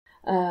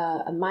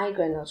a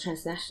migrant or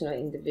transnational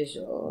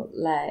individual,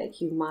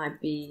 like you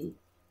might be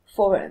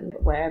foreign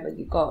wherever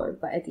you go,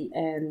 but at the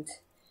end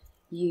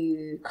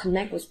you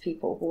connect with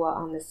people who are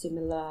on a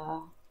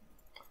similar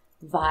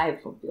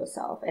vibe of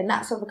yourself, and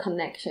that sort of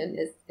connection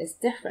is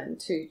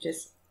different to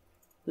just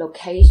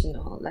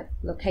locational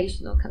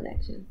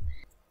connection.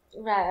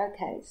 Right,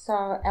 okay.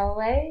 So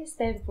LA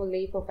stands for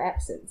leave of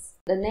absence.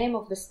 The name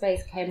of the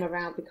space came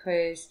around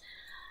because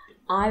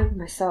I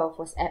myself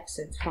was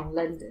absent from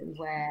London,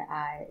 where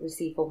I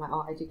received all my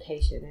art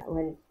education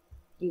when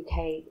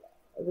UK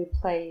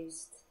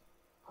replaced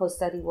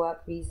post-study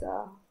work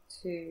visa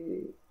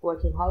to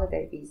working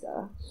holiday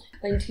visa.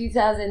 In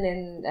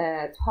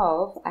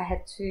 2012, I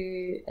had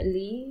to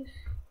leave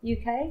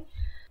UK.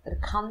 The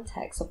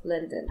context of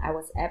London, I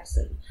was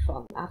absent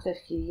from. After a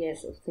few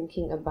years of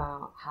thinking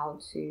about how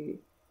to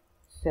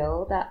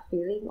feel that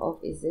feeling of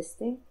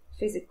existing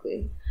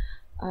physically,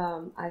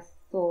 I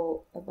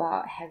thought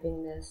about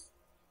having this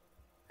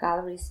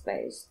gallery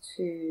space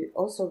to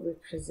also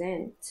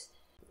represent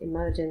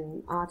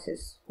emerging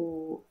artists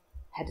who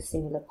had a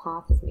similar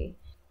path as me.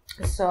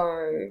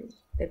 So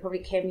they probably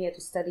came here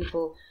to study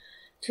for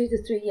 2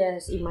 to 3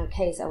 years. In my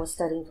case, I was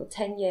studying for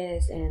 10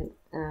 years, and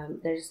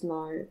there's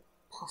no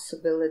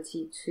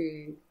possibility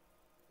to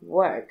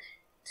work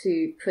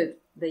to put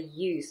the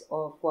use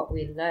of what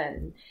we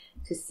learn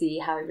to see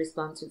how it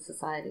responds to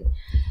society.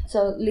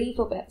 So leave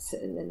of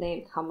absence, the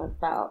name come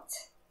about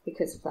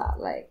because of that.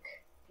 Like,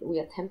 we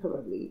are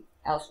temporarily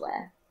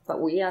elsewhere, but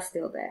we are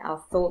still there. Our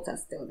thoughts are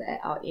still there.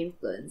 Our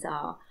influence,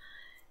 our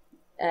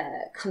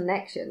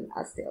connection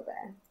are still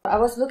there. I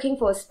was looking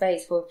for a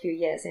space for a few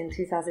years. In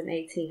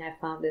 2018, I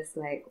found this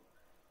like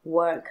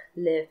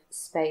work-live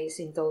space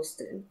in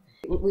Dalston.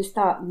 We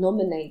start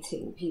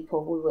nominating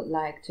people we would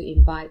like to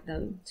invite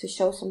them to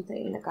show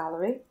something in the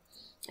gallery.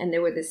 And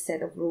there were this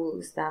set of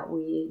rules that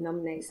we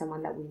nominate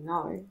someone that we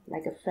know,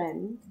 like a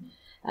friend,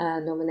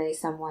 nominate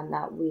someone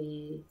that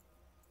we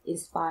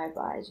inspired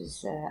by,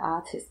 just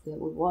artists that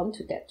we want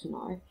to get to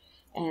know.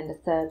 And the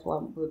third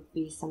one would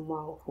be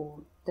someone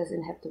who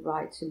doesn't have the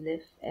right to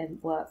live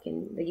and work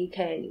in the UK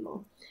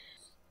anymore.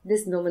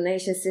 This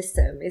nomination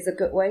system is a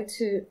good way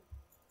to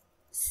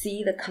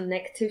see the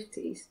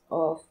connectivities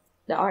of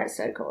the art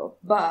circle,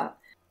 but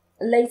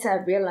later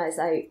I realized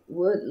I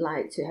would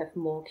like to have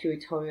more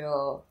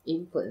curatorial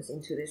influence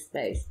into this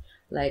space.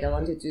 Like, I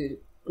wanted to do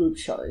group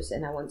shows,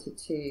 and I wanted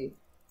to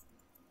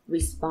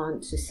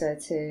respond to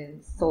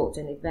certain thoughts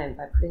and events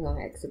by putting on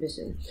an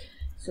exhibition.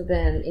 So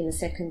then in the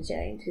second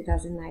year, in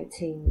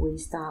 2019, we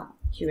start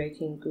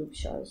curating group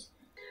shows.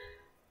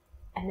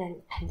 And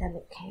then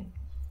pandemic came.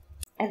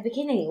 At the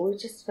beginning, we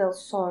just felt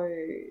so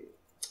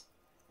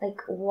like,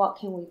 what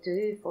can we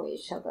do for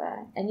each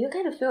other? And you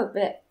kind of feel a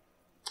bit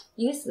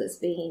useless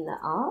being in the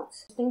art,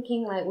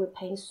 thinking like we're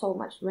paying so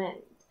much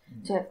rent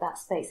to have that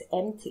space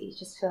empty. It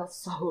just felt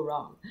so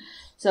wrong.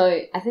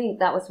 So I think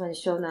that was when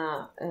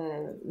Shona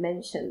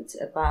mentioned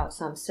about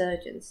some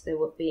surgeons. They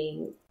were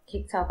being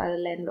kicked out by the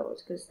landlord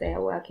because they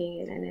are working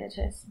in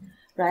NHS,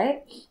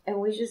 right? And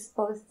we just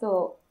both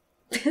thought,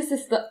 this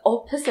is the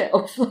opposite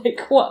of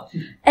like what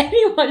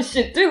anyone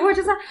should do. We're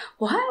just like,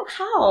 what?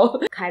 How?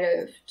 Kind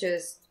of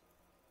just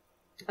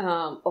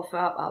offer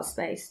up our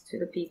space to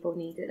the people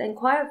needed. And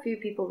quite a few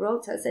people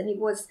wrote us, and it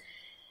was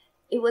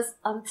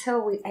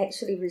until we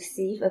actually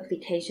received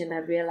application I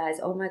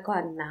realized, oh my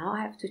god, now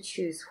I have to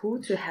choose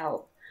who to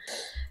help.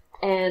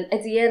 And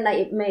at the end, like,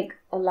 it made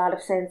a lot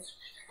of sense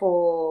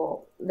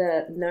for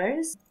the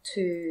nurse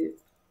to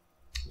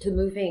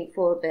move in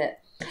for a bit.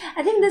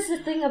 I think this is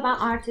the thing about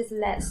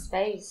artist-led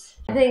space.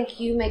 I think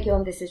you make your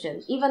own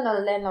decision. Even though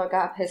the landlord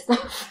got pissed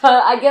off,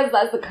 I guess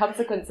that's the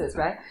consequences,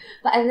 right?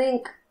 But I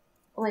think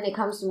when it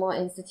comes to more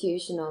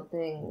institutional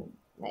thing,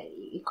 like,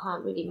 you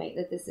can't really make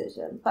the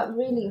decision. But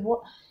really,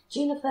 what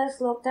during the first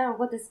lockdown,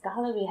 what does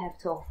gallery have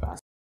to offer?